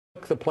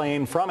the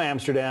plane from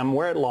Amsterdam,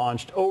 where it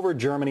launched, over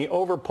Germany,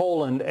 over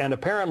Poland, and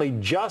apparently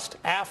just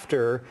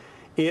after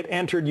it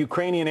entered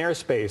Ukrainian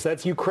airspace.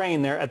 That's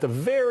Ukraine there at the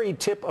very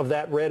tip of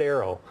that red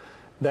arrow.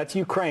 That's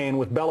Ukraine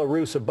with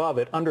Belarus above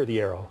it, under the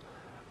arrow.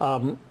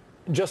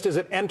 Just as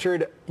it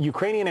entered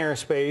Ukrainian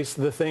airspace,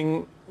 the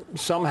thing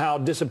somehow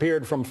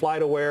disappeared from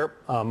FlightAware.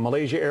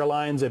 Malaysia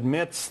Airlines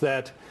admits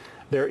that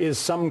there is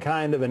some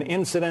kind of an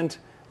incident.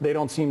 They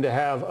don't seem to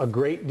have a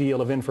great deal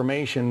of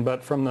information,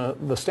 but from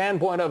the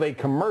standpoint of a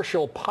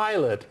commercial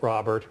pilot,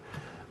 Robert,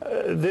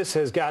 this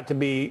has got to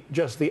be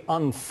just the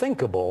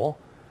unthinkable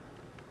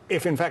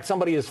if in fact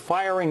somebody is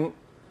firing,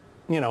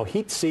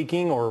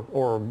 heat-seeking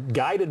or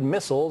guided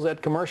missiles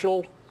at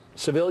commercial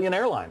civilian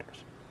airliners.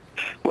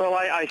 Well,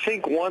 I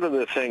think one of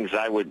the things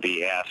I would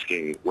be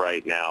asking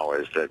right now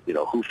is that,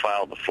 who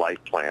filed the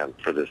flight plan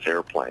for this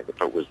airplane?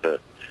 If it was the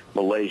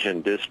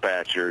Malaysian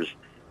dispatchers,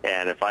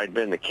 and if I'd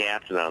been the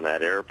captain on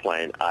that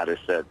airplane, I'd have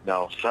said,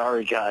 no,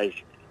 sorry, guys,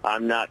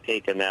 I'm not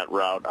taking that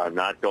route. I'm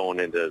not going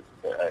into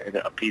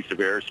a piece of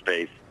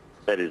airspace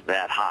that is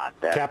that hot.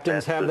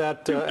 Captains have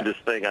that. That's the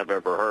stupidest thing I've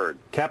ever heard.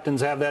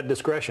 Captains have that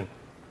discretion.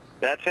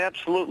 That's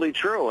absolutely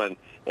true. And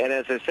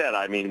as I said,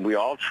 I mean, we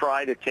all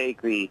try to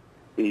take the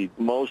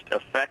most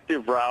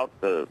effective route,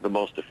 the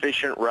most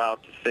efficient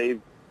route to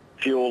save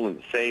fuel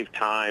and save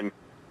time.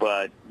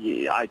 But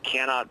I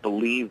cannot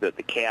believe that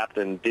the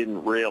captain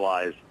didn't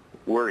realize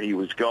where he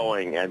was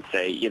going and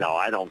say,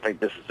 I don't think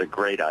this is a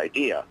great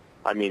idea.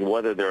 I mean,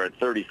 whether they're at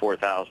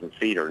 34,000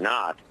 feet or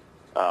not,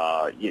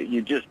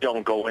 you just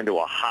don't go into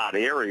a hot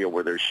area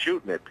where they're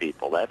shooting at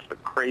people. That's the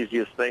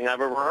craziest thing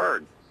I've ever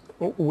heard.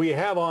 We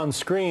have on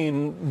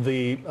screen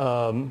the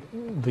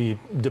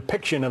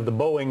depiction of the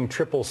Boeing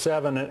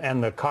 777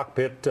 and the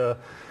cockpit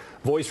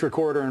voice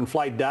recorder and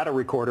flight data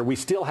recorder. We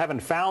still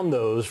haven't found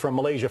those from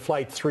Malaysia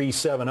Flight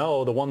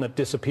 370, the one that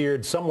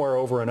disappeared somewhere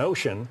over an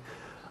ocean.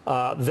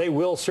 They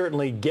will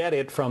certainly get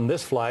it from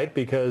this flight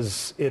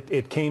because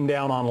it came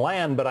down on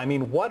land. But I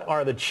mean, what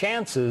are the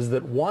chances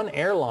that one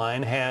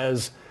airline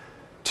has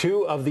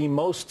two of the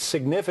most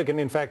significant,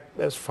 in fact,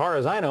 as far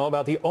as I know,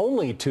 about the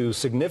only two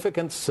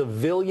significant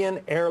civilian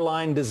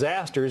airline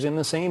disasters in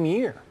the same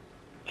year?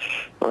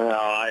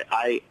 Well,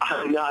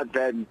 I'm not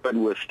that good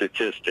with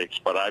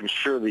statistics, but I'm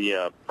sure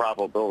the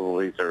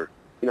probabilities are,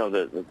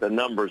 the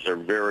numbers are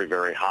very,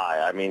 very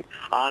high. I mean,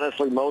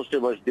 honestly, most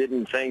of us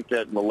didn't think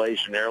that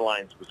Malaysian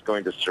Airlines was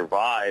going to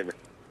survive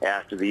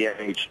after the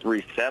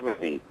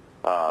MH370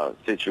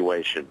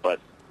 situation. But,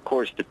 of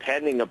course,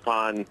 depending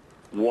upon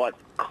what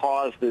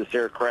caused this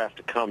aircraft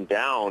to come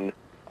down,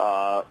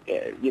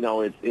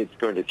 it's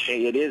going to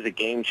change. It is a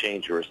game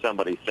changer, as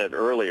somebody said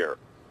earlier.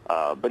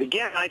 But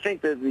again, I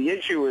think that the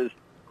issue is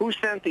who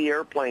sent the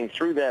airplane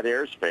through that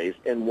airspace,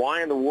 and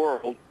why in the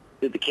world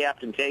did the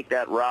captain take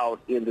that route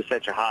into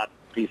such a hot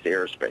piece of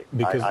airspace?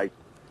 Because I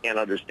can't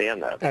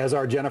understand that. As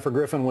our Jennifer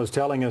Griffin was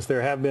telling us,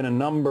 there have been a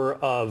number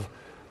of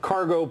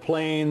cargo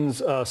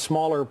planes,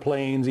 smaller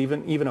planes,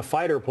 even a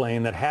fighter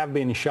plane that have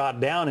been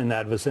shot down in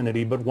that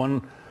vicinity, but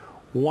one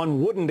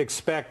wouldn't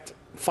expect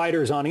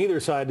fighters on either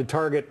side to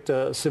target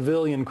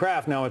civilian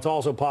craft. Now, it's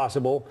also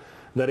possible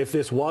that if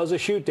this was a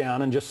shoot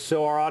down, and just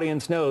so our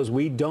audience knows,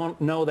 we don't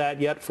know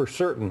that yet for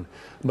certain,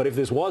 but if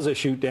this was a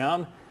shoot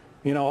down,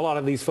 a lot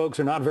of these folks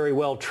are not very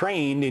well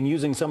trained in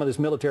using some of this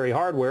military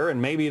hardware,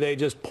 and maybe they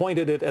just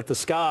pointed it at the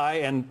sky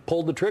and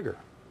pulled the trigger.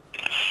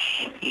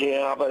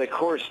 Yeah, but of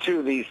course,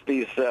 too, these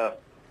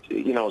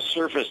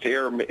surface to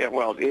air,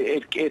 well,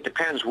 it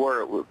depends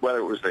whether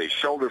it was a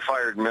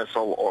shoulder-fired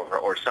missile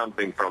or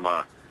something from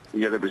that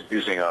was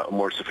using a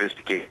more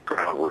sophisticated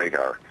ground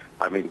radar.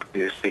 I mean,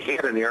 to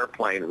hit an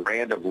airplane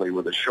randomly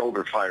with a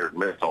shoulder-fired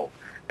missile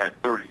at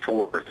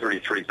 34 or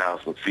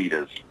 33,000 feet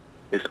is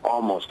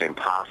almost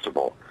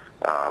impossible.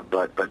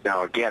 But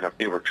now, again, if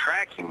they were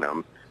tracking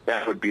them,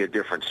 that would be a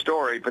different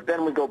story. But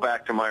then we go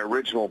back to my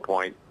original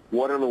point.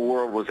 What in the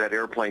world was that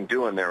airplane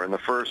doing there in the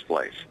first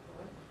place?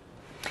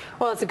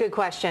 Well, it's a good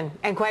question,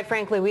 and quite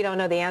frankly, we don't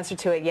know the answer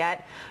to it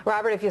yet.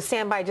 Robert, if you'll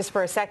stand by just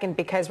for a second,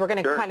 because we're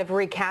going to kind of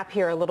recap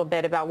here a little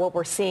bit about what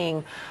we're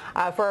seeing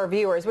for our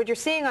viewers. What you're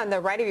seeing on the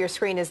right of your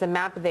screen is the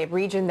map of the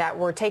region that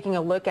we're taking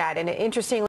a look at, and interestingly,